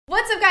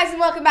What's up, guys, and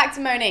welcome back to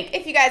Monique.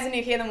 If you guys are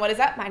new here, then what is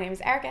up? My name is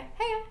Erica.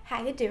 Hey,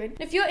 how you doing?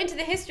 If you're into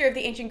the history of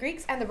the ancient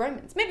Greeks and the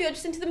Romans, maybe you're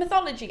just into the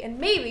mythology, and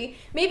maybe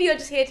you're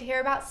just here to hear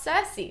about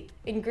Circe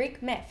in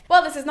Greek myth.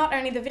 Well, this is not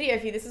only the video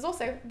for you, this is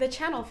also the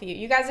channel for you.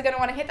 You guys are going to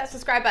want to hit that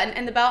subscribe button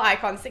and the bell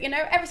icon so you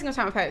know every single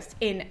time I post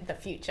in the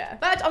future.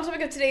 But on topic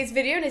of today's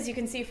video, and as you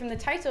can see from the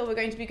title, we're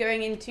going to be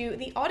going into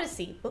the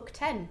Odyssey, book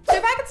 10. So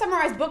if I could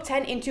summarize book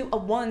 10 into a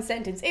one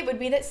sentence, it would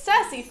be that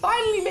Circe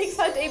finally makes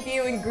her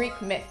debut in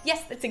Greek myth.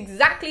 Yes, that's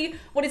exactly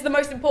what is the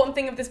most important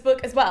thing of this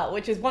book as well,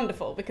 which is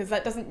wonderful because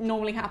that doesn't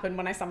normally happen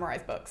when I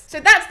summarize books. So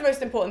that's the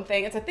most important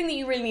thing. It's a thing that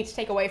you really need to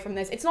take away from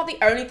this. It's not the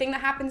only thing that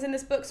happens in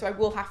this book, so I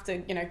will have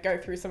to, go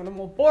through some of the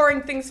more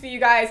boring things for you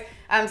guys.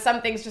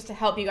 Some things just to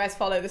help you guys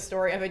follow the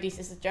story of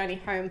Odysseus' journey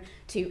home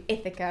to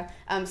Ithaca.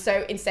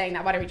 So in saying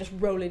that, why don't we just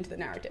roll into the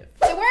narrative?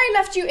 So where I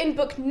left you in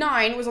book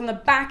 9 was on the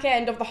back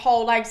end of the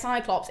whole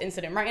Cyclops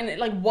incident, right? And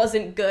it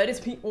wasn't good,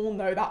 as we all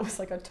know. That was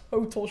a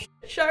total shit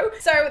show.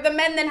 So the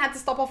men then had to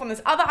stop off on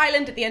this other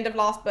island at the end of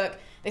last book.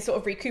 They sort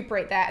of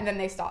recuperate there, and then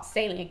they start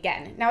sailing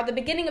again. Now, at the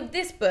beginning of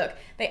this book,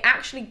 they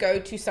actually go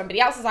to somebody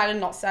else's island,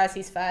 not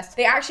Circe's first.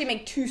 They actually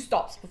make 2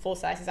 stops before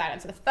Circe's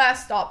island. So the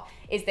first stop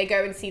is they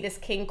go and see this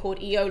king called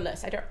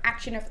Aeolus. I don't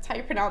actually know if that's how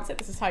you pronounce it.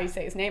 This is how you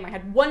say his name. I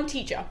had one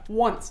teacher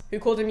once who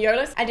called him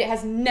Aeolus, and it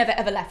has never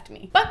ever left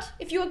me. But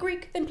if you are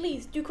Greek, then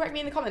please do correct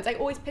me in the comments. I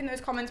always pin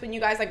those comments when you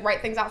guys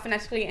write things out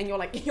phonetically and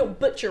you're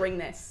butchering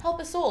this.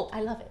 Help us all.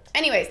 I love it.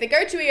 Anyways, they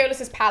go to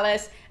Aeolus's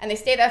palace and they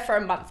stay there for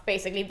a month,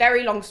 basically.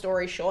 Very long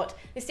story short.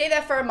 They stay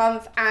there for a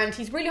month and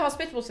he's really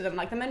hospitable to them.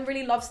 The men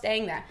really love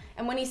staying there.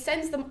 And when he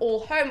sends them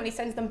all home, when he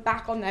sends them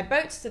back on their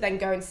boats to then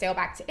go and sail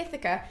back to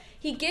Ithaca,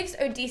 he gives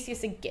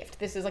Odysseus a gift.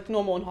 This is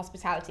normal in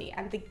hospitality.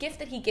 And the gift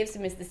that he gives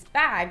him is this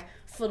bag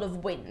full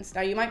of winds.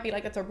 Now you might be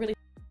like, that's a really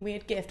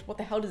weird gift. What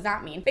the hell does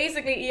that mean?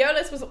 Basically,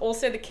 Aeolus was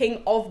also the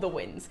king of the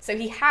winds. So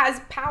he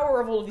has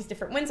power of all of these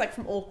different winds,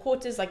 from all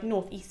quarters,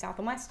 north, east, south,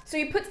 and west. So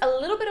he puts a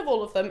little bit of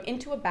all of them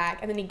into a bag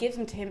and then he gives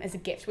them to him as a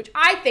gift, which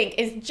I think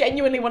is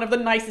genuinely one of the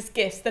nicest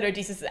gifts that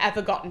Odysseus has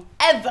ever gotten.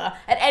 Ever.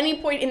 At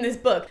any point in this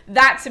book.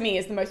 That to me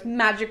is the most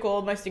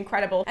magical, most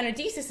incredible. And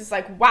Odysseus is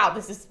like, wow,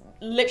 this is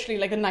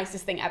literally the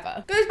nicest thing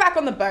ever. Goes back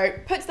on the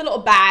boat, puts the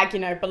little bag,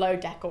 below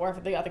deck or wherever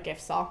the other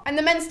gifts are. And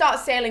the men start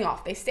sailing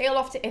off. They sail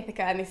off to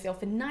Ithaca and they sail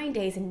for 9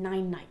 days and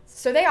 9 nights.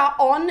 So they are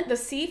on the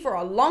sea for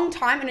a long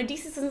time and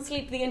Odysseus doesn't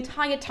sleep the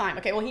entire time.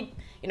 Okay, well he,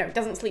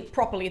 doesn't sleep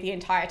properly the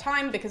entire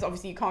time because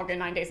obviously you can't go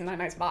 9 days and 9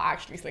 nights without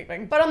actually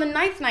sleeping. But on the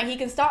 9th night, he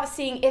can start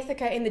seeing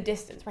Ithaca in the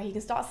distance, right? He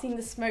can start seeing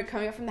the smoke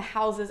coming up from the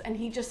houses and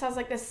he just has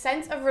this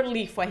sense of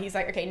relief where he's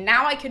like, okay,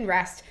 now I can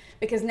rest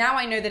because now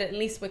I know that at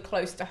least we're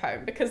close to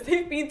home because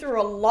they've been through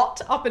a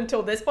lot up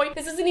until this point.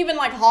 This isn't even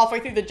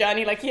halfway through the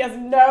journey. He has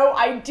no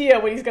idea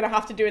what he's gonna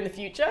have to do in the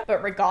future.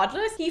 But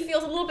regardless, he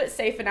feels a little bit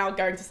safer now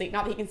going to sleep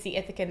now that he can see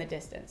Ithaca in the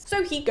distance.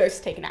 So he goes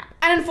to take a nap.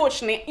 And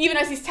unfortunately, even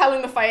as he's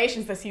telling the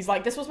Phaeacians this, he's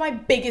like, this was my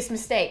biggest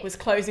mistake, was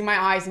closing my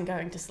eyes and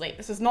going to sleep.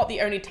 This is not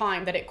the only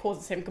time that it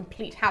causes him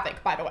complete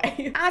havoc, by the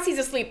way. As he's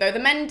asleep though, the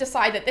men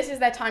decide that this is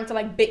their time to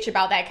bitch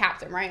about their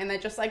captain, right? And they're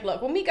just like,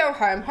 look, when we go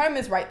home, home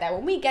is right there.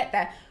 When we get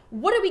there,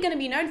 what are we going to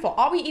be known for?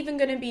 Are we even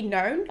going to be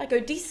known?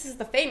 Odysseus is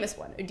the famous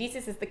one.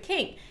 Odysseus is the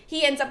king.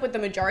 He ends up with the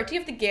majority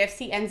of the gifts.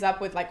 He ends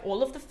up with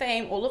all of the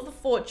fame, all of the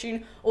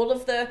fortune, all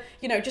of the,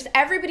 just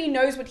everybody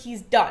knows what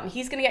he's done.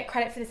 He's going to get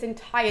credit for this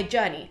entire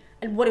journey.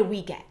 And what do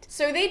we get?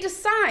 So they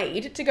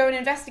decide to go and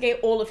investigate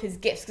all of his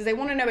gifts because they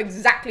want to know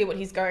exactly what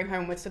he's going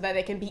home with so that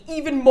they can be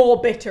even more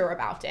bitter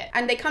about it.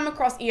 And they come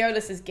across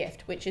Aeolus's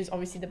gift, which is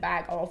obviously the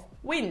bag of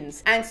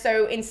winds. And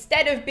so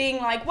instead of being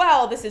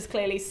well, this is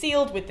clearly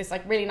sealed with this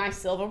really nice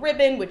silver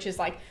ribbon, which is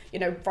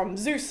from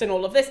Zeus and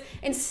all of this,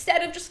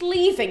 instead of just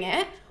leaving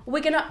it,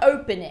 we're gonna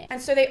open it.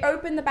 And so they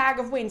open the bag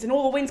of winds and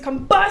all the winds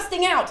come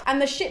bursting out and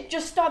the ship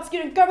just starts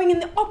going in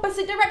the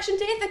opposite direction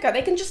to Ithaca.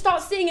 They can just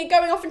start seeing it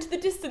going off into the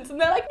distance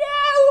and they're like,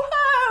 no,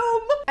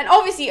 home. And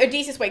obviously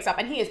Odysseus wakes up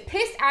and he is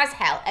pissed as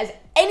hell, as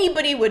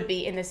anybody would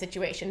be in this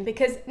situation,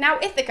 because now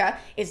Ithaca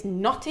is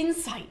not in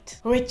sight,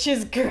 which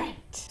is great.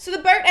 So the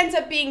boat ends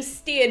up being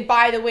steered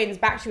by the winds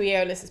back to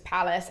Aeolus's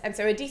palace. And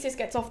so Odysseus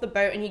gets off the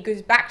boat and he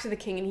goes back to the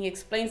king and he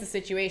explains the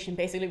situation,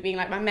 basically being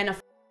like, my men are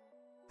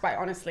quite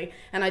honestly,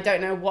 and I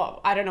don't know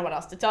what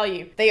else to tell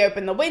you. They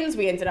opened the winds,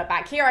 we ended up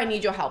back here, I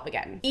need your help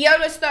again.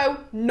 Aeolus though,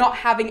 not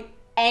having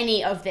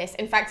any of this.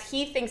 In fact,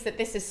 he thinks that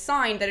this is a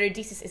sign that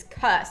Odysseus is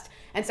cursed.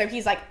 And so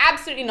he's like,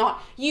 absolutely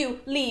not.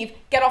 You leave,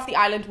 get off the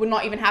island. We're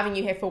not even having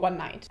you here for one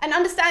night. And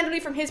understandably,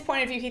 from his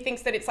point of view, he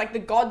thinks that it's the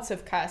gods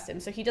have cursed him.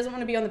 So he doesn't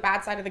want to be on the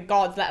bad side of the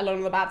gods, let alone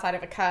on the bad side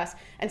of a curse.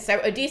 And so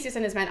Odysseus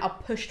and his men are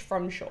pushed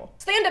from shore.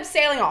 So they end up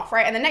sailing off,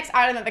 right? And the next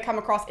island that they come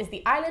across is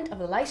the island of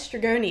the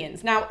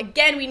Laestrygonians. Now,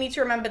 again, we need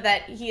to remember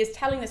that he is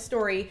telling the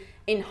story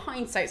in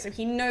hindsight, so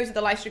he knows that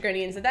the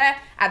Laestrygonians are there.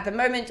 At the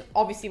moment,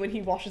 obviously, when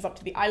he washes up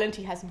to the island,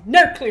 he has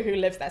no clue who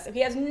lives there. So he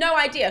has no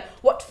idea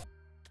what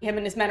him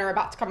and his men are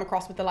about to come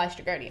across with the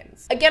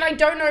Lystragonians. Again, I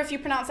don't know if you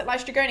pronounce it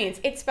Lystragonians.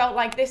 It's spelled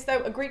like this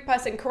though. A Greek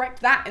person,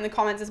 correct that in the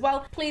comments as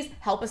well. Please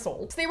help us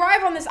all. So they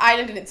arrive on this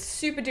island and it's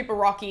super duper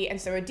rocky, and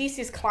so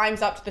Odysseus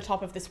climbs up to the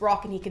top of this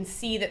rock and he can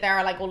see that there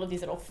are like all of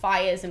these little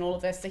fires and all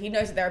of this, so he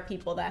knows that there are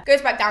people there.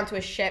 Goes back down to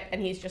his ship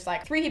and he's just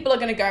like, 3 people are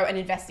gonna go and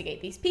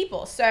investigate these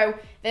people. So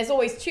there's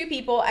always 2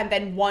 people and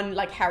then 1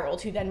 like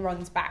herald who then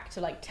runs back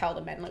to like tell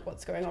the men like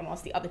what's going on,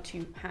 whilst the other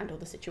 2 handle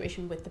the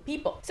situation with the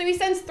people. So he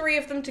sends 3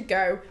 of them to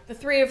go. The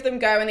 3 of them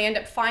go and they end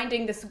up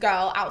finding this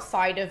girl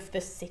outside of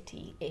the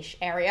city-ish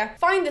area.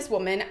 Find this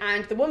woman,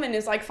 and the woman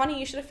is like, funny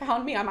you should have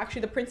found me. I'm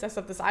actually the princess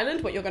of this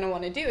island. What you're going to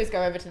want to do is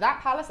go over to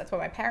that palace. That's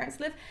where my parents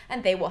live,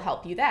 and they will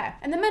help you there.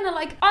 And the men are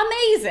like,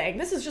 amazing.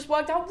 This has just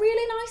worked out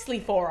really nicely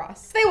for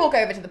us. So they walk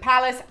over to the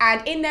palace,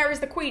 and in there is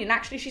the queen. And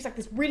actually she's like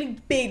this really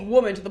big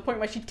woman to the point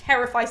where she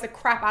terrifies the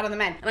crap out of the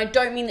men. And I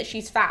don't mean that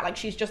she's fat, like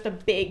she's just a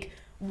big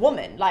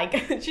woman, like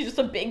she's just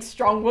a big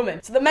strong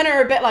woman. So the men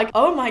are a bit like,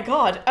 oh my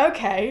god,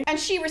 okay. And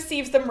she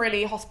receives them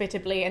really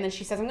hospitably, and then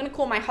she says, I'm gonna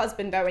call my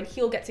husband though, and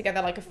he'll get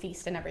together like a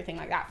feast and everything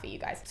like that for you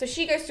guys. So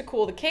she goes to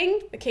call the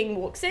king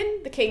walks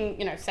in, the king,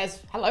 you know,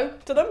 says hello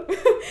to them.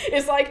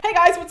 It's like, hey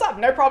guys, what's up?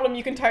 No problem,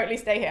 you can totally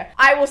stay here.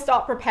 I will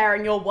start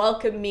preparing your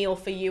welcome meal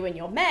for you and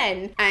your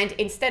men. And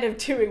instead of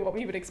doing what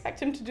we would expect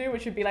him to do,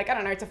 which would be like, I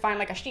don't know, to find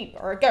like a sheep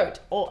or a goat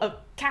or a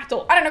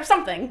cattle, I don't know,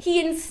 something, he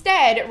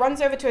instead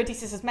runs over to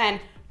Odysseus's men,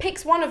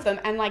 picks one of them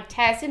and like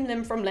tears him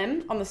limb from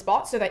limb on the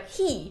spot so that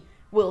he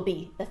will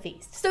be the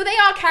feast. So they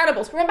are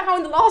cannibals. Remember how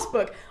in the last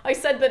book I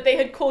said that they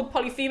had called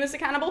Polyphemus a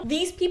cannibal?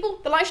 These people,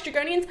 the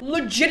Lystragonians,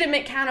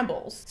 legitimate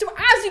cannibals. So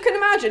as you can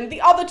imagine,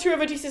 the other 2 of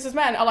Odysseus's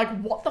men are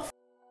like, what the f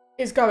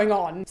is going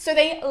on? So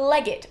they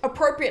leg it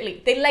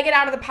appropriately. They leg it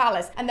out of the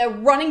palace and they're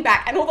running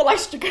back, and all the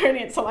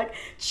Lystragonians are like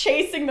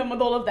chasing them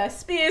with all of their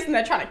spears and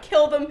they're trying to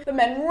kill them. The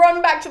men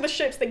run back to the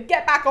ships, they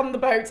get back on the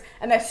boats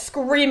and they're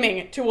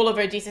screaming to all of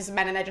Odysseus'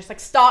 men, and they're just like,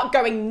 start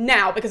going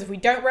now, because if we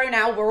don't row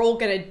now, we're all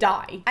gonna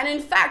die. And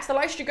in fact, the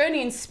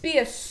Lystragonians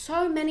spear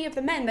so many of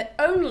the men that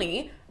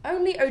only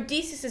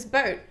Odysseus'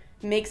 boat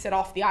makes it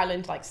off the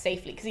island like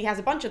safely, because he has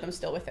a bunch of them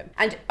still with him,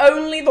 and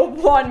only the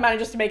one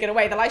manages to make it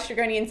away. The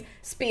Lystragonians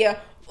spear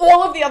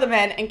all of the other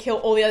men and kill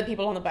all the other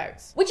people on the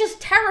boats, which is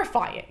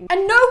terrifying.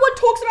 And no one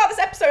talks about this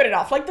episode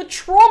enough, like the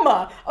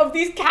trauma of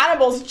these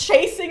cannibals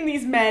chasing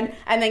these men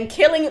and then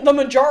killing the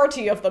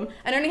majority of them,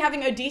 and only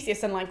having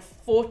Odysseus and like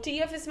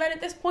 40 of his men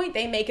at this point.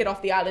 They make it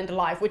off the island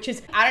alive, which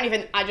is,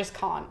 I just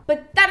can't.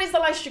 But that is the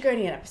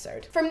Lystragonian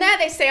episode. From there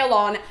they sail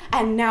on,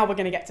 and now we're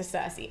gonna get to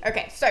Circe.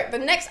 Okay, so the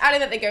next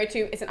island that they go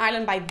to is an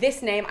island by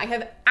this name. I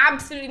have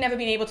absolutely never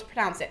been able to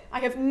pronounce it.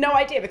 I have no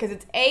idea, because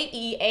it's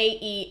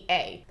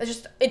A-E-A-E-A.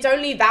 It's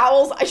only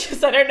vowels. I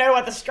don't know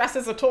what the stress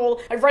is at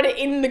all. I've read it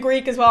in the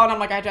Greek as well, and I'm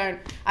like, I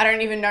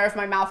don't even know if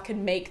my mouth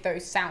can make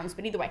those sounds.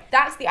 But either way,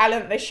 that's the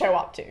island that they show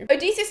up to.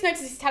 Odysseus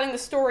notices he's telling the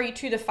story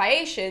to the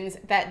Phaeacians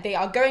that they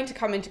are going to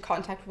come into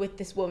contact with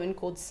this woman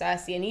called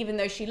Circe, and even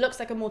though she looks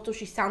like a mortal,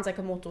 she sounds like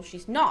a mortal,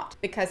 she's not,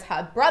 because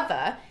her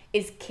brother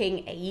is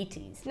King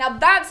Aeetes. Now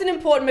that's an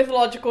important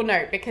mythological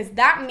note, because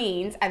that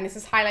means, and this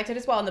is highlighted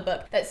as well in the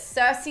book, that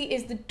Circe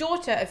is the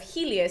daughter of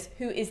Helios,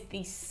 who is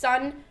the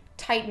sun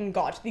Titan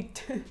god.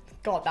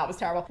 God, that was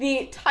terrible.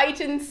 The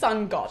Titan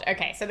sun god.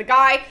 Okay, so the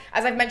guy,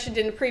 as I've mentioned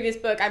in the previous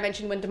book, I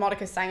mentioned when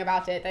Demodocus sang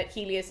about it, that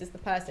Helios is the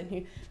person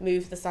who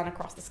moves the sun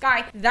across the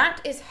sky.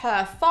 That is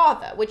her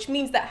father, which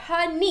means that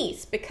her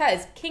niece,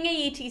 because King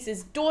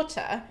Aeetes'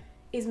 daughter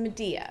is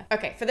Medea.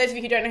 Okay, for those of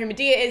you who don't know who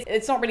Medea is,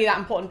 it's not really that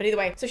important, but either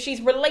way. So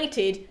she's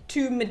related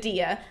to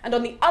Medea, and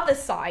on the other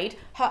side,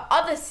 her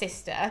other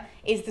sister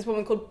is this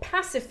woman called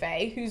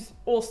Pasiphae, who's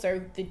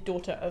also the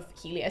daughter of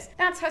Helios.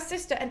 That's her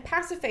sister, and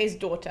Pasiphae's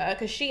daughter,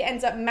 because she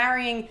ends up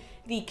marrying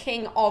the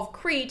king of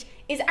Crete,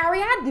 is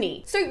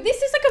Ariadne. So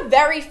this is like a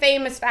very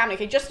famous family.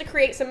 Okay, just to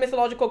create some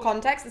mythological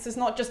context, this is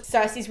not just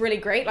Circe's really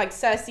great, like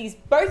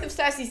both of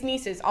Circe's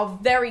nieces are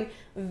very,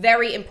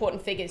 very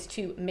important figures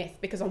to myth,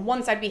 because on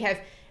one side we have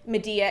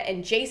Medea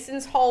and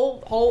Jason's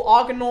whole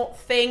Argonaut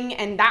thing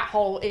and that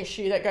whole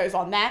issue that goes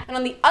on there. And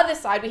on the other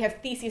side, we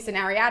have Theseus and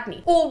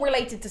Ariadne, all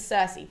related to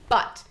Circe.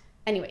 But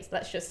anyways,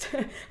 let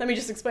me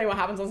just explain what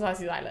happens on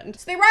Circe's island.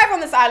 So they arrive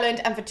on this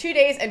island, and for 2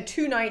 days and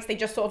 2 nights, they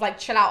just sort of like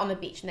chill out on the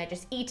beach, and they're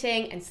just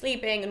eating and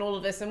sleeping and all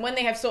of this. And when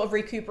they have sort of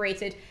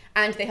recuperated,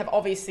 and they have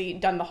obviously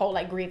done the whole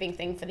like grieving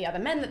thing for the other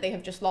men that they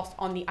have just lost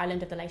on the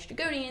island of the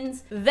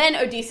Laestrygonians, then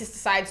Odysseus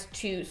decides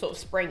to sort of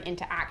spring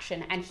into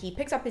action, and he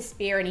picks up his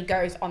spear and he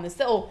goes on this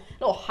little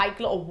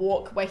hike, little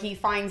walk, where he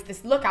finds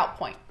this lookout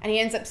point, and he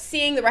ends up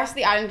seeing the rest of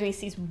the island, and he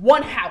sees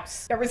one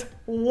house. There is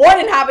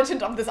one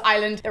inhabitant of this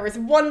island. There is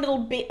one little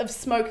bit of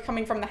smoke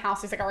coming from the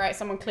house. He's like, all right,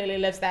 someone clearly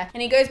lives there.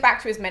 And he goes back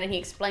to his men and he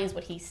explains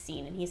what he's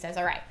seen, and he says,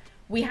 all right,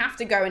 we have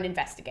to go and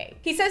investigate.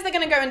 He says they're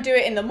gonna go and do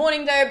it in the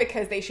morning though,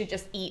 because they should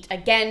just eat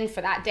again for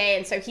that day.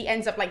 And so he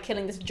ends up like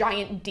killing this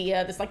giant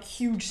deer, this like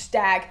huge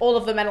stag. All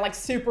of the men are like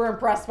super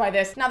impressed by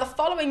this. Now the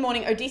following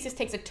morning, Odysseus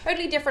takes a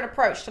totally different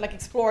approach to like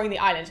exploring the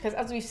island, because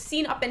as we've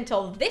seen up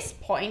until this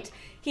point,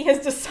 he has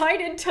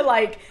decided to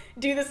like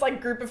do this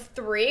like group of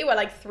 3 where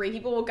like 3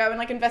 people will go and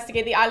like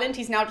investigate the island.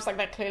 He's now just like,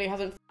 that clearly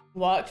hasn't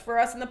worked for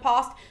us in the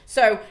past.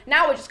 So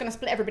now we're just going to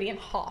split everybody in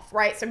half,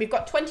 right? So we've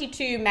got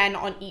 22 men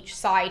on each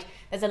side.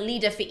 There's a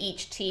leader for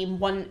each team.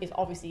 One is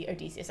obviously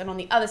Odysseus, and on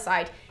the other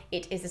side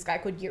it is this guy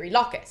called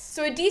Eurylochus.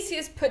 So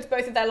Odysseus puts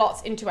both of their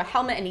lots into a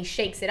helmet and he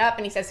shakes it up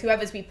and he says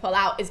whoever's we pull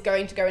out is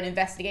going to go and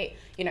investigate,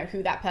 you know,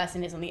 who that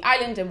person is on the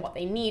island and what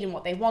they need and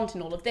what they want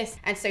and all of this.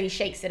 And so he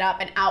shakes it up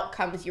and out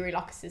comes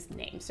Eurylochus's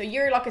name. So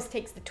Eurylochus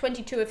takes the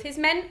 22 of his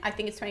men, I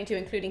think it's 22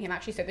 including him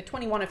actually, so the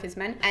 21 of his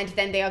men, and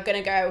then they are going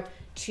to go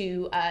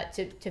to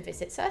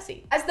visit Circe.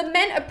 As the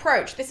men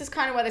approach, this is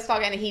kind of where they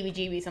start getting the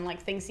heebie-jeebies and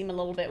like things seem a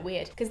little bit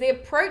weird, because they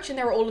approach and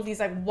there are all of these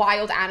like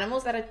wild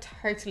animals that are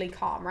totally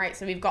calm, right?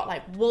 So we've got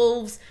like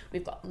wolves,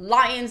 we've got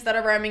lions that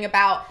are roaming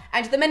about,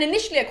 and the men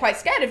initially are quite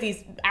scared of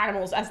these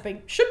animals, as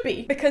they should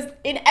be, because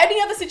in any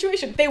other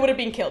situation they would have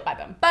been killed by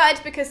them.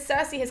 But because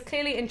Circe has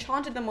clearly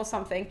enchanted them or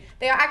something,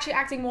 they are actually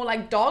acting more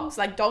like dogs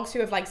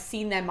who have like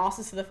seen their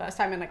masters for the first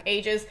time in like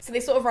ages. So they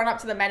sort of run up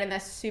to the men and they're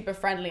super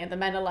friendly, and the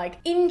men are like,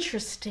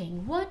 interesting,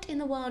 what in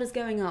the world is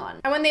going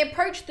on? And when they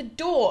approach the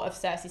door of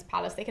Circe's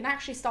palace, they can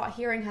actually start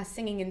hearing her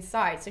singing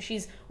inside. So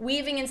she's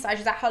weaving inside,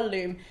 she's at her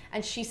loom,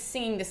 and she's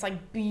singing this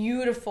like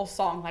beautiful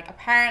song. Like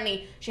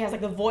apparently she has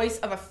like the voice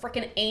of a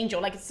freaking angel.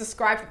 Like it's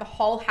described that the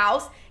whole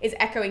house is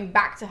echoing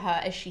back to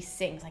her as she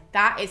sings. Like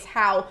that is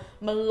how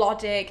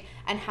melodic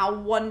and how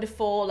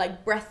wonderful,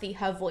 like breathy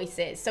her voice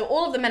is. So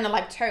all of the men are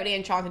like totally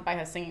enchanted by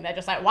her singing. They're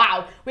just like,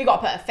 wow, we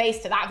gotta put a face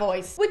to that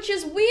voice. Which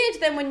is weird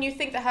then when you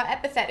think that her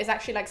epithet is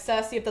actually like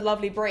Circe of the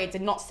lovely braids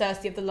and not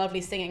Circe of the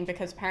lovely singing,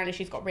 because apparently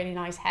she's got really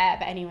nice hair.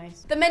 But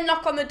anyways, the men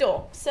knock on the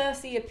door.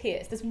 Circe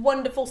appears. This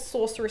wonderful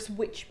sorceress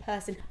witch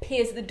person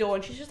appears at the door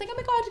and she's just like, oh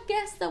my god,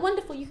 guests, they're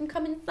wonderful, you can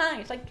come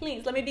inside. Like,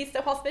 please, let me be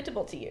so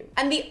hospitable to you.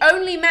 And the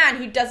only man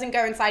who doesn't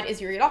go inside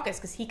is Eurylochus,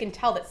 because he can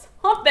tell that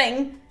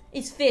something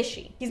is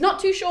fishy. He's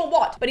not too sure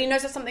what, but he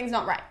knows that something's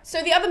not right.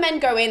 So the other men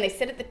go in, they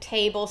sit at the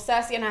table.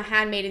 Circe and her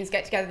handmaidens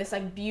get together this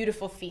like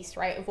beautiful feast,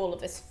 right? Of all of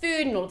this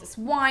food and all of this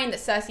wine that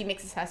Circe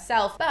mixes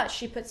herself. But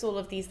she puts all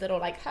of these little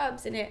like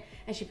herbs in it,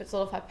 and she puts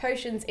all of her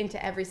potions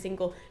into every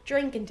single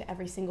drink, into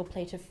every single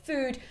plate of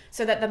food,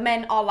 so that the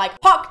men are like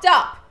hooked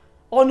up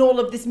on all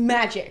of this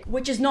magic,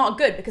 which is not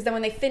good, because then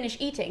when they finish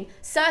eating,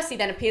 Circe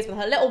then appears with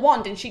her little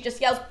wand and she just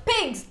yells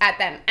pigs at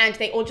them, and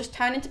they all just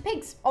turn into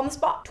pigs on the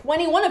spot.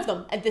 21 of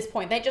them at this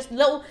point. They're just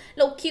little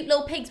cute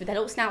little pigs with their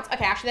little snouts.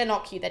 Okay, actually they're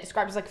not cute. They're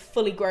described as like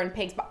fully grown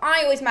pigs, but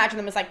I always imagine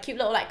them as like cute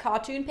little like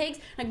cartoon pigs,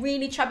 like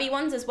really chubby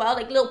ones as well,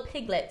 like little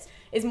piglets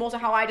is more so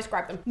how I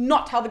describe them,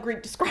 not how the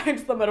Greek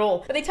describes them at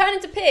all. But they turn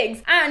into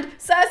pigs, and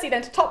Circe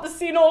then, to top the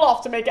scene all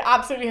off, to make it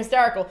absolutely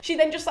hysterical, she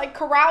then just like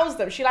corrals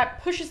them. She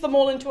like pushes them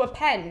all into a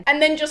pen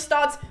and then just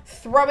starts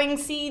throwing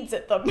seeds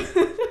at them.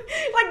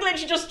 Like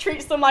literally just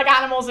treats them like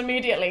animals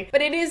immediately.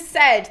 But it is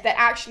said that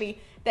actually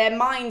their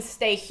minds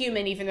stay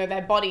human even though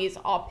their bodies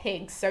are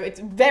pigs. So it's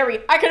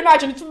very, I can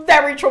imagine it's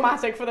very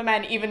traumatic for the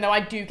men, even though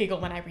I do giggle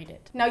when I read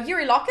it. Now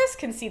Eurylochus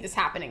can see this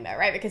happening though,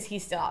 right? Because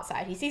he's still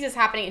outside. He sees this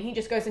happening and he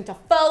just goes into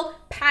full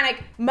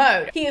panic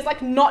mode. He is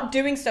like not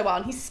doing so well,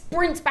 and he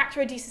sprints back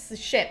to Odysseus'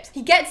 ships.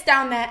 He gets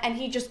down there and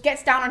he just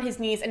gets down on his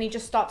knees and he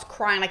just starts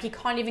crying. Like he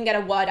can't even get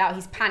a word out.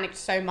 He's panicked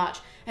so much.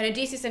 And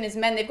Odysseus and his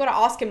men, they've got to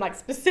ask him like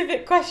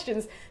specific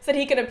questions so that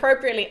he can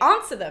appropriately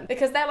answer them,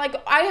 because they're like,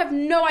 I have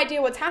no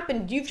idea what's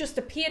happened. You've just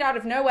appeared out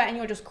of nowhere and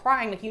you're just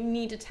crying. Like you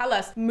need to tell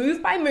us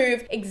move by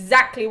move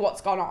exactly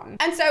what's gone on.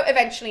 And so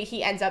eventually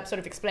he ends up sort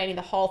of explaining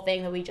the whole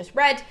thing that we just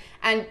read.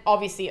 And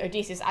obviously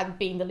Odysseus, as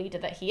being the leader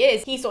that he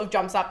is, he sort of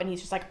jumps up and he's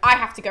just like, I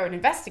have to go and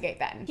investigate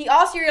then. He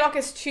asks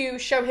Eurylochus to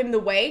show him the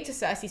way to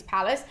Circe's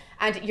palace,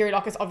 and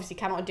Eurylochus obviously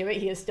cannot do it.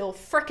 He is still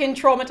freaking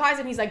traumatized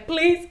and he's like,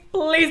 please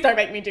don't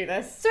make me do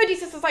this. So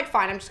Odysseus is like,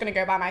 fine, I'm just gonna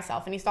go by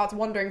myself, and he starts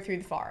wandering through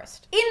the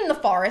forest. In the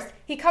forest,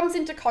 he comes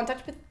into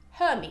contact with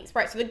Hermes,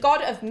 right? So the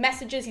god of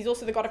messengers, he's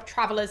also the god of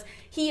travelers.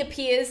 He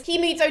appears, he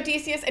meets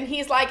Odysseus, and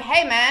he's like,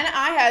 hey man,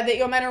 I heard that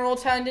your men are all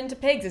turned into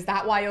pigs. Is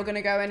that why you're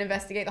gonna go and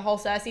investigate the whole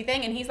Circe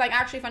thing? And he's like,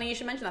 actually, funny you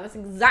should mention that. That's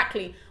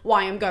exactly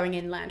why I'm going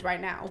inland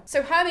right now.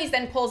 So Hermes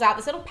then pulls out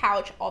this little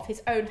pouch of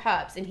his own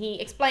herbs, and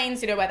he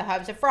explains, you know, where the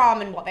herbs are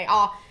from and what they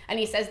are. And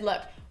he says,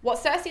 look, what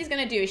Circe is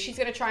going to do is she's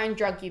going to try and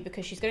drug you,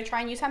 because she's going to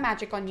try and use her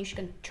magic on you. She's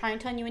going to try and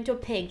turn you into a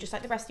pig, just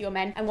like the rest of your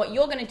men. And what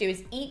you're going to do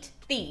is eat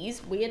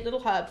these weird little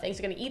herb things.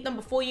 You're going to eat them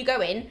before you go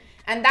in.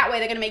 And that way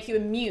they're going to make you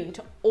immune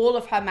to all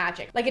of her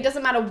magic. Like it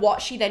doesn't matter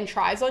what she then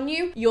tries on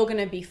you, you're going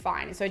to be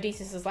fine. And so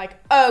Odysseus is like,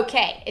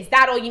 okay, is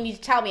that all you need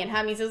to tell me? And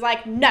Hermes is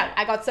like, no,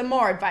 I got some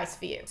more advice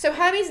for you. So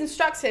Hermes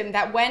instructs him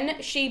that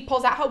when she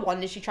pulls out her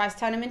wand and she tries to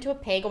turn him into a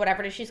pig or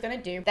whatever it is she's going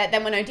to do, that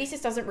then when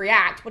Odysseus doesn't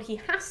react, what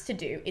he has to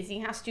do is he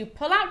has to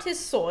pull out his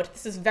sword.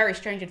 This is very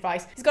strange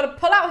advice. He's got to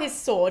pull out his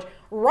sword,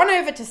 run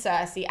over to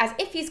Circe as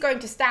if he's going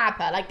to stab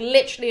her, like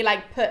literally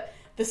like put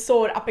the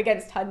sword up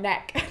against her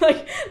neck,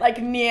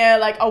 like near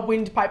like a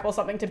windpipe or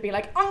something, to be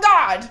like, on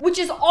guard, which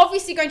is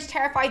obviously going to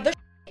terrify the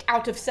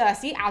out of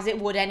Circe, as it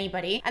would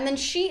anybody. And then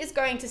she is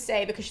going to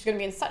say, because she's going to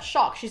be in such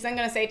shock, she's then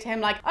going to say to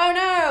him like, oh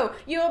no,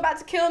 you're about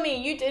to kill me.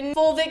 You didn't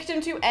fall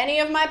victim to any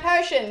of my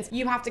potions.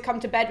 You have to come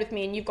to bed with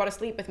me and you've got to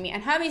sleep with me.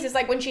 And Hermes is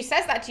like, when she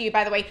says that to you,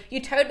 by the way, you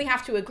totally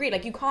have to agree.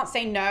 Like, you can't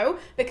say no,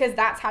 because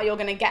that's how you're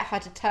going to get her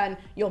to turn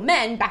your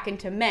men back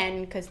into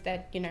men, because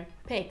they're, you know,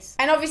 pigs.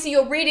 And obviously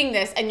you're reading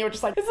this and you're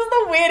just like, this is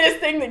the weirdest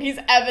thing that he's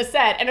ever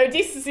said. And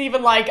Odysseus is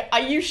even like,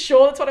 are you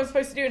sure that's what I'm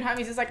supposed to do? And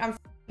Hermes is like, I'm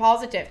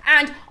positive.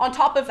 And on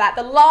top of that,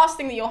 the last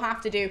thing that you'll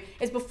have to do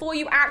is, before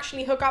you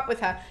actually hook up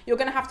with her, you're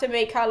gonna have to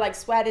make her like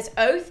swear this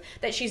oath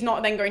that she's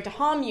not then going to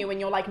harm you when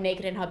you're like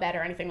naked in her bed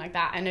or anything like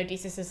that. And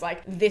Odysseus is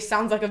like, this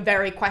sounds like a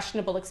very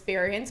questionable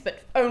experience,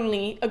 but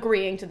only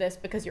agreeing to this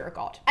because you're a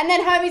god. And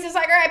then Hermes is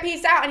like, all right,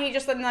 peace out, and he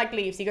just then like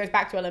leaves. He goes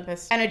back to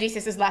Olympus, and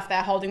Odysseus is left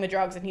there holding the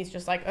drugs, and he's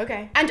just like,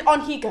 okay. And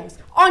on he goes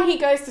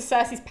to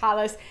Circe's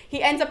palace.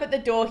 He ends up at the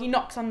door, he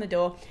knocks on the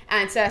door,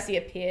 and Circe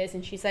appears,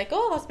 and she's like,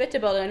 oh,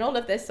 hospitable and all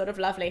of this sort of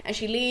lovely. And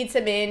she leads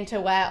him in to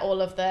where all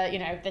of the, you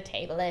know, the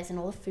table is and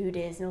all the food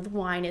is and all the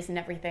wine is and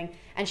everything.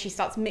 And she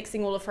starts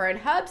mixing all of her own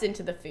herbs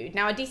into the food.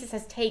 Now Odysseus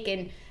has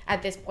taken,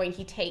 at this point,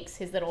 he takes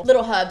his little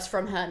herbs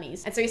from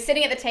Hermes. And so he's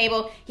sitting at the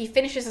table, he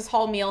finishes his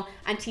whole meal,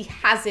 and he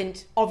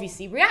hasn't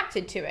obviously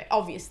reacted to it,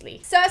 obviously.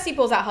 Circe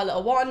pulls out her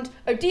little wand,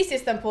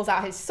 Odysseus then pulls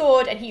out his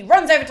sword, and he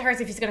runs over to her as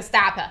if he's gonna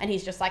stab her. And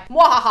he's just like,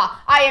 mwahaha,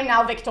 I am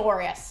now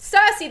victorious.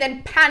 Circe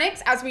then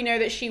panics, as we know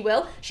that she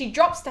will. She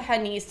drops to her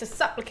knees to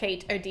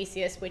supplicate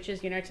Odysseus, which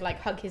is, you know, to like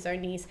hug his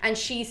own knees. And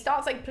she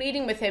starts like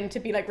pleading with him to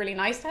be like really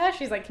nice to her.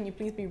 She's like, can you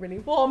please be really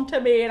warm to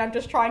me? And I'm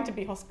just trying to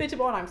be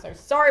hospitable, and I'm so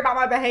sorry about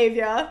my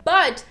behavior.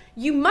 But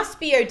you must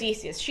be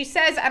Odysseus. She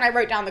says, and I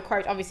wrote down the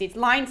quote, obviously it's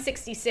line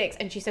 66,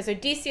 and she says,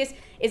 Odysseus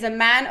is a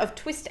man of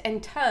twist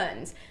and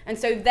turns. And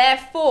so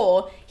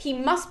therefore he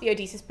must be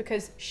Odysseus,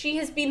 because she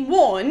has been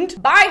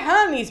warned by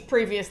Hermes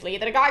previously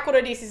that a guy called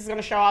Odysseus is going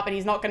to show up and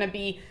he's not going to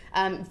be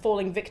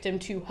falling victim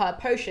to her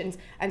potions.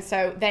 And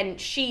so then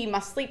she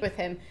must sleep with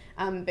him.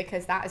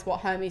 Because that is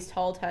what Hermes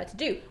told her to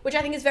do, which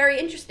I think is very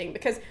interesting,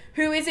 because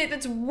who is it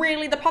that's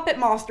really the puppet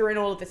master in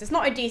all of this? It's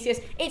not Odysseus,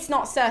 it's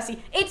not Circe,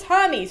 it's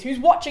Hermes, who's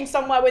watching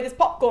somewhere with his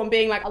popcorn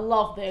being like, I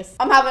love this.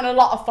 I'm having a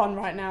lot of fun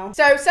right now.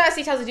 So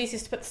Circe tells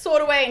Odysseus to put the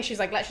sword away, and she's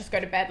like, let's just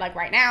go to bed like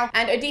right now.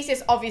 And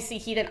Odysseus, obviously,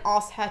 he then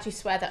asks her to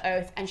swear the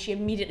oath, and she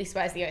immediately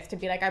swears the oath to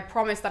be like, I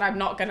promise that I'm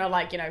not gonna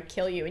like, you know,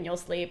 kill you in your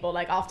sleep, or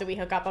like after we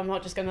hook up, I'm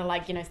not just gonna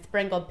like, you know,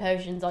 sprinkle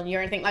potions on you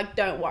or anything, like,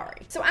 don't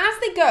worry. So as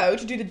they go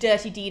to do the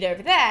dirty deed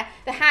over there,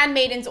 the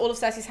handmaidens, all of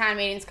Circe's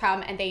handmaidens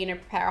come, and they, you know,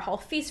 prepare a whole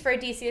feast for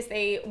Odysseus.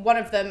 One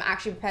of them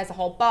actually prepares a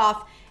whole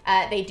bath.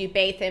 They do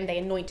bathe him, they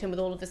anoint him with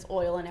all of this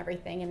oil and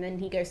everything, and then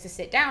he goes to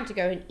sit down to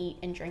go and eat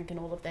and drink and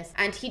all of this.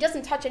 And he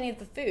doesn't touch any of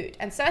the food.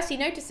 And Circe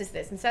notices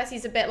this, and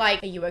Circe's a bit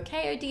like, are you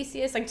okay,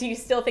 Odysseus? Like, do you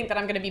still think that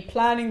I'm going to be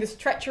planning this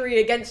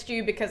treachery against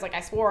you? Because like I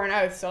swore an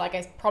oath, so like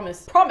I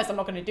promise I'm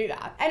not going to do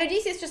that. And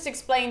Odysseus just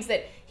explains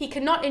that he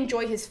cannot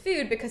enjoy his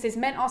food because his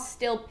men are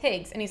still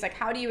pigs. And he's like,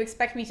 how do you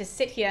expect me to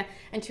sit here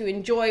and to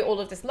enjoy all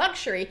of this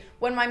luxury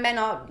when my men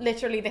are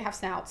literally, they have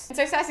snouts? And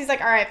so Circe's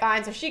like, all right,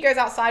 fine. So she goes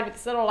outside with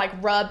this little like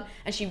rub,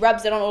 and she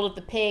rubs it on all of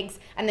the pigs,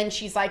 and then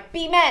she's like,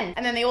 be men,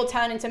 and then they all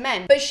turn into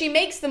men. But she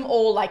makes them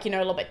all like, you know, a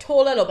little bit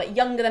taller, a little bit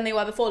younger than they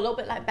were before, a little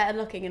bit like better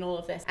looking and all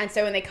of this. And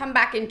so when they come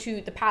back into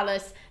the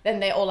palace,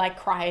 then they're all like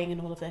crying and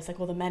all of this, like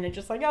all the men are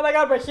just like, oh my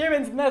god, we're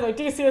humans, and there's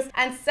Odysseus.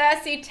 And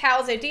Circe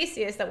tells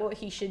Odysseus that what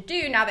he should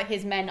do now that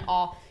his men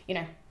are, you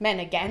know, men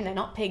again, they're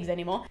not pigs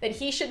anymore, that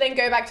he should then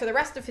go back to the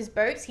rest of his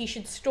boats, he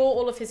should store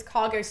all of his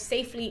cargo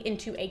safely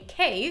into a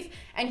cave,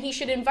 and he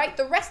should invite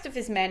the rest of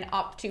his men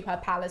up to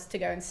her palace to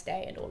go and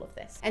stay and all of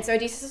this. And so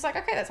Odysseus is like,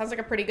 okay, that sounds like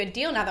a pretty good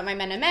deal. Now that my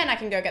men are men, I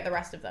can go get the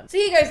rest of them. So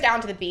he goes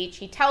down to the beach,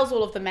 he tells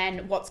all of the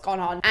men what's gone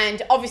on,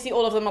 and obviously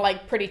all of them are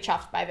like pretty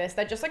chuffed by this.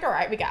 They're just like, all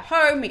right, we get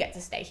home, we get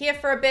to stay here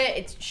for a bit,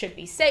 it should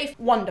be safe,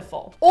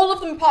 wonderful. All of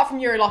them apart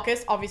from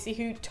Eurylochus, obviously,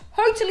 who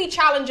totally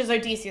challenges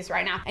Odysseus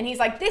right now. And he's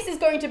like, this is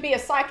going to be a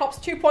Cyclops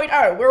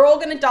 2.0. We're all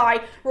gonna die.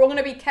 We're all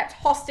gonna be kept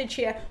hostage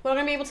here. We're not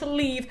gonna be able to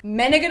leave.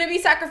 Men are gonna be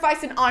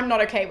sacrificed, and I'm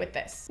not okay with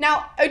this.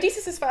 Now,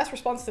 Odysseus' first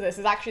response to this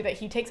is actually that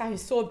he takes out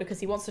his sword because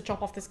he wants to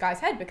chop off this guy's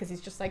head, because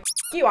he's just like,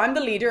 you, I'm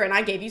the leader and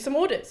I gave you some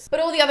orders.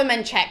 But all the other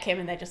men check him,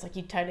 and they're just like,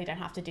 you totally don't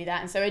have to do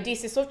that. And so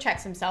Odysseus sort of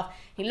checks himself.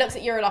 He looks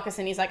at Eurylochus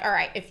and he's like, all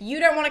right, if you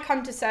don't want to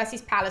come to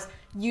Circe's palace,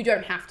 you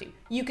don't have to.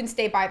 You can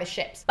stay by the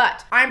ships.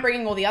 But I'm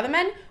bringing all the other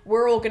men.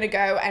 We're all gonna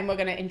go and we're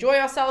gonna enjoy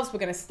ourselves. We're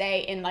gonna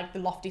stay in like the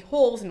lofty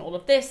halls and all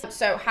of this.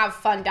 So have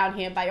fun down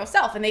here by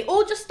yourself. And they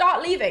all just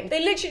start leaving.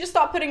 They literally just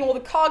start putting all the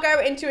cargo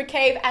into a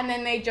cave, and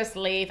then they just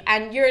leave.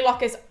 And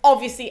Eurylochus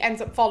obviously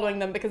ends up following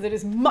them, because it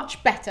is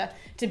much better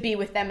to be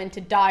with them and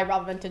to die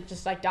rather than to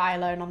just like die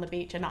alone on the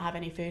beach and not have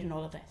any food and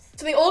all of this.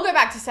 So they all go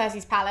back to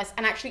Circe's palace,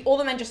 and actually all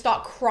the men just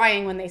start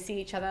crying when they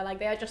see each other. Like,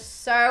 they are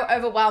just so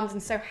overwhelmed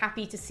and so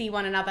happy to see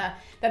one another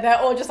that they're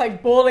all just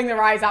like bawling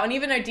their eyes out. And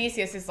even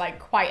Odysseus is like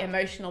quite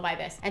emotional by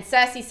this. And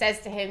Circe says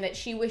to him that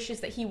she wishes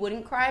that he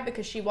wouldn't cry,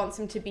 because she wants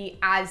him to be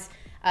as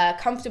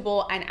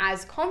comfortable and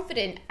as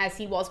confident as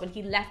he was when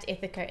he left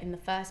Ithaca in the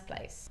first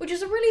place. Which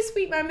is a really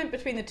sweet moment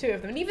between the two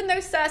of them. And even though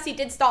Circe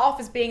did start off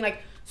as being like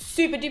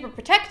super duper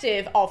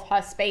protective of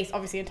her space,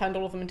 obviously, and turned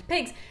all of them into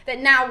pigs, that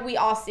now we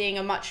are seeing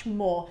a much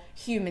more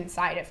human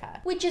side of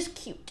her, which is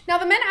cute. Now,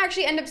 the men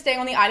actually end up staying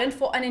on the island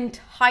for an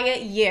entire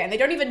year, and they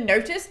don't even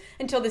notice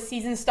until the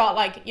seasons start,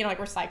 like, you know, like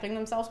recycling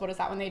themselves. What is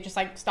that when they just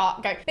like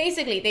start going?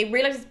 Basically, they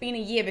realize it's been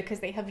a year because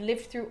they have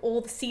lived through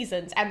all the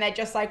seasons, and they're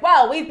just like,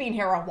 well, we've been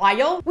here a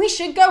while, we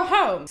should go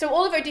home. So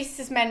all of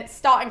Odysseus' men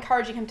start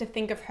encouraging him to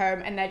think of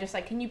home, and they're just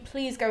like, can you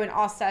please go and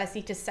ask Circe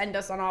to send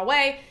us on our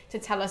way, to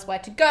tell us where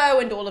to go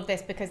and all of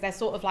this, because they're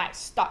sort of like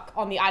stuck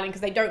on the island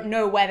because they don't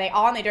know where they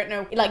are and they don't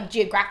know like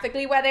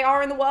geographically where they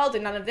are in the world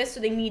and none of this,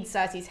 so they need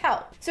Circe's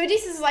help. So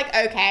Odysseus is like,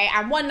 okay,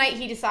 and one night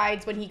he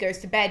decides when he goes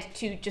to bed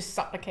to just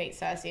supplicate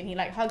Circe, and he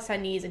like hugs her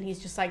knees and he's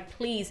just like,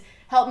 please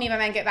help me and my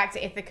men get back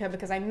to Ithaca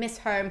because I miss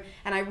home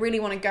and I really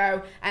want to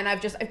go, and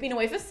I've been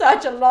away for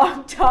such a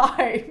long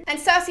time. And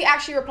Circe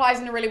actually replies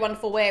in a really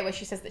wonderful way where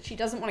she says that she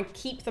doesn't want to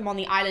keep them on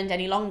the island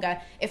any longer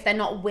if they're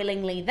not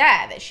willingly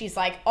there. That she's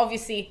like,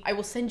 obviously I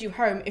will send you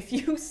home if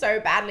you so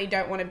badly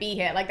don't want to be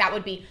here. Like, that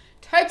would be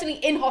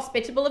totally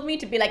inhospitable of me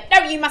to be like, no,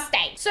 you must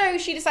stay. So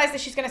she decides that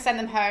she's going to send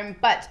them home,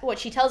 but what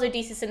she tells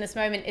Odysseus in this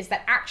moment is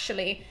that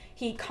actually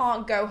he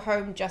can't go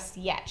home just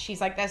yet.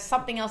 She's like, there's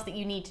something else that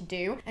you need to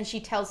do, and she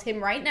tells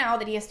him right now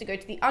that he has to go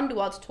to the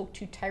underworld to talk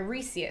to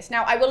Tiresias.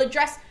 Now, I will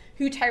address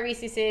who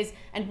Tiresias is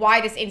and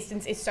why this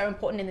instance is so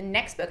important in the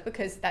next book,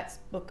 because that's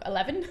book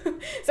 11,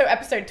 so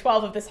episode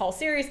 12 of this whole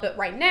series. But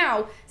right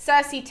now,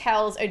 Circe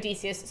tells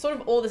Odysseus sort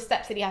of all the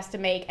steps that he has to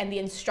make and the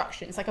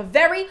instructions, like a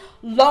very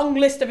long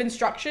list of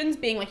instructions,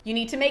 being like, you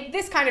need to make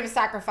this kind of a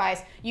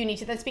sacrifice, you need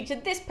to then speak to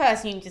this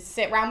person, you need to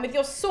sit around with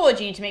your sword,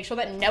 you need to make sure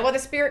that no other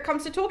spirit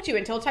comes to talk to you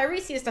until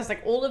Tiresias does,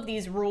 like, all of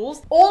these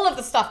rules. All of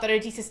the stuff that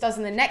Odysseus does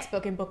in the next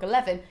book, in book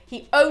 11,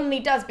 he only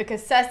does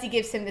because Circe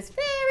gives him this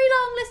very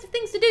long list of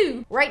things to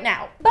do right now.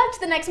 But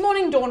the next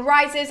morning, dawn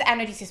rises and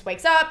Odysseus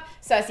wakes up.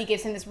 Circe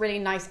gives him this really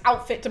nice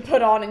outfit to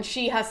put on, and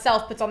she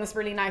herself puts on this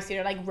really nice, you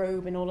know, like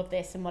robe and all of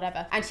this and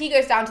whatever. And he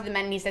goes down to the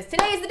men and he says,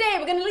 today is the day,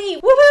 we're gonna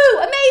leave,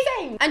 woohoo,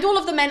 amazing! And all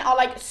of the men are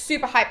like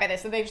super hyped by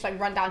this, so they just like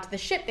run down to the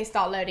ship, they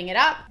start loading it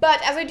up.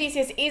 But as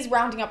Odysseus is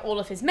rounding up all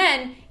of his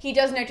men, he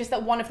does notice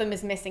that one of them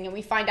is missing, and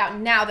we find out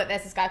now that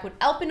there's this guy called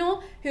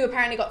Elpenor who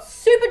apparently got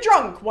super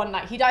drunk one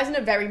night. He dies in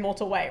a very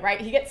mortal way, right?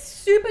 He gets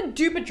super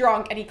duper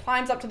drunk and he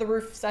climbs up to the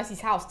roof of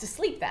Circe's house to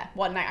sleep there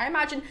one night. I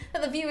imagine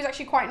that the view is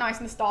actually quite nice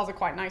and the stars are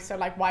quite nice, so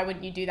like, why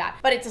wouldn't you do that?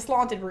 But it's a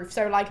slanted roof,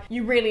 so like,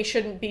 you really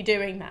shouldn't be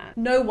doing that.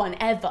 No one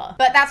ever.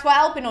 But that's what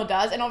Elpenor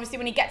does, and obviously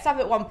when he gets up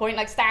at one point,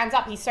 like stands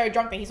up, he's so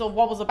drunk that he sort of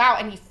wobbles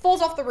about and he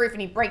falls off the roof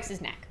and he breaks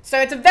his neck. So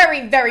it's a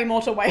very, very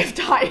mortal way of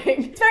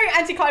dying. It's very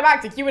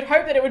anticlimactic. You would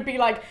hope that it would be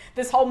like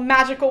this whole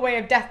magical way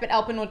of death, but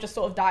Elpenor just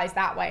sort of dies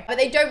that way. But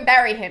they don't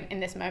bury him in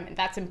this moment.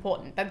 That's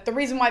important. The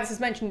reason why this is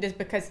mentioned is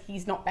because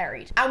he's not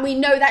buried. And we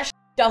know that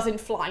doesn't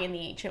fly in the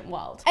ancient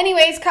world.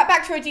 Anyways, cut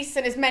back to Odysseus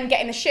and his men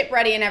getting the ship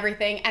ready and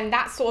everything, and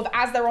that's sort of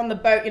as they're on the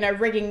boat, you know,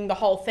 rigging the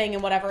whole thing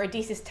and whatever,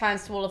 Odysseus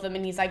turns to all of them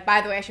and he's like,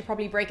 by the way, I should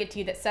probably break it to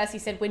you that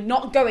Circe said we're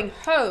not going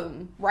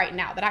home right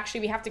now, that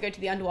actually we have to go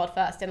to the underworld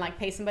first and like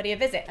pay somebody a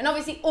visit. And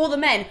obviously all the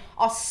men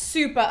are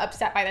super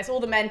upset by this. All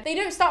the men, they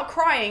don't start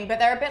crying, but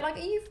they're a bit like, are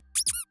you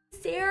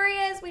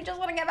serious? We just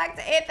want to get back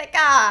to Ithaca.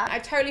 I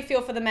totally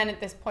feel for the men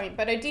at this point,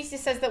 but Odysseus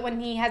says that when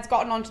he has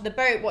gotten onto the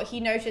boat, what he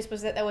noticed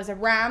was that there was a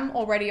ram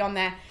already on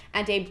there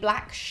and a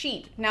black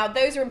sheep. Now,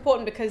 those are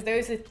important because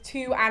those are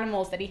two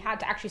animals that he had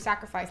to actually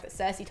sacrifice, that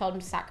Circe told him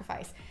to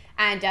sacrifice.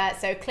 And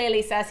so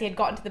clearly Circe had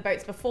gotten to the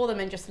boats before them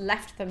and just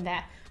left them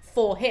there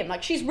for him.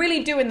 Like, she's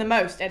really doing the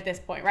most at this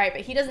point, right?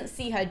 But he doesn't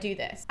see her do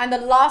this. And the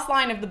last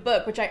line of the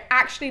book, which I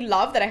actually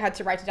love, that I had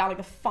to write it down, like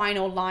the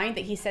final line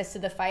that he says to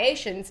the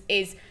Phaeacians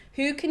is,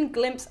 who can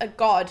glimpse a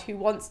god who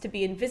wants to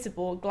be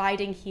invisible,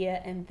 gliding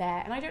here and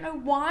there? And I don't know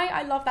why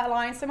I love that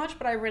line so much,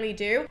 but I really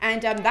do.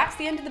 And that's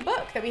the end of the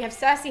book, that we have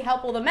Circe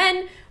help all the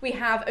men, we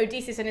have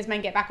Odysseus and his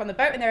men get back on the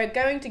boat, and they're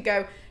going to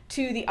go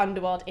to the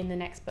underworld in the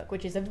next book,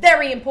 which is a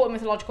very important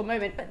mythological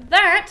moment. But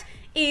that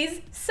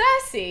is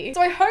Circe.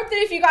 So I hope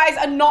that if you guys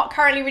are not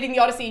currently reading the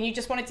Odyssey and you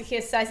just wanted to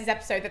hear Circe's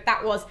episode,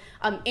 that was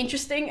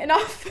interesting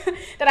enough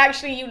that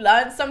actually you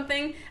learned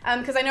something.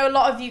 Because I know a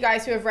lot of you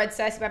guys who have read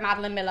Circe by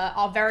Madeline Miller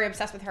are very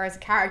obsessed with her as a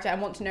character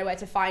and want to know where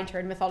to find her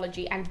in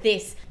mythology. And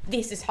this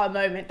is her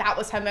moment. That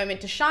was her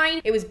moment to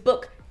shine. It was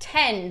book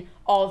 10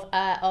 of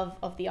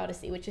the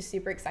Odyssey, which is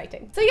super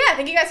exciting. So yeah,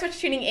 thank you guys so much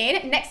for tuning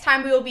in. Next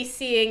time we will be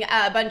seeing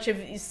a bunch of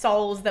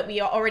souls that we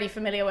are already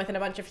familiar with and a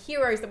bunch of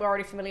heroes that we're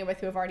already familiar with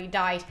who have already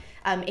died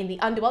in the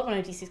underworld when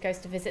Odysseus goes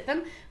to visit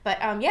them. But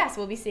yeah,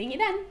 so we'll be seeing you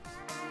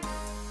then.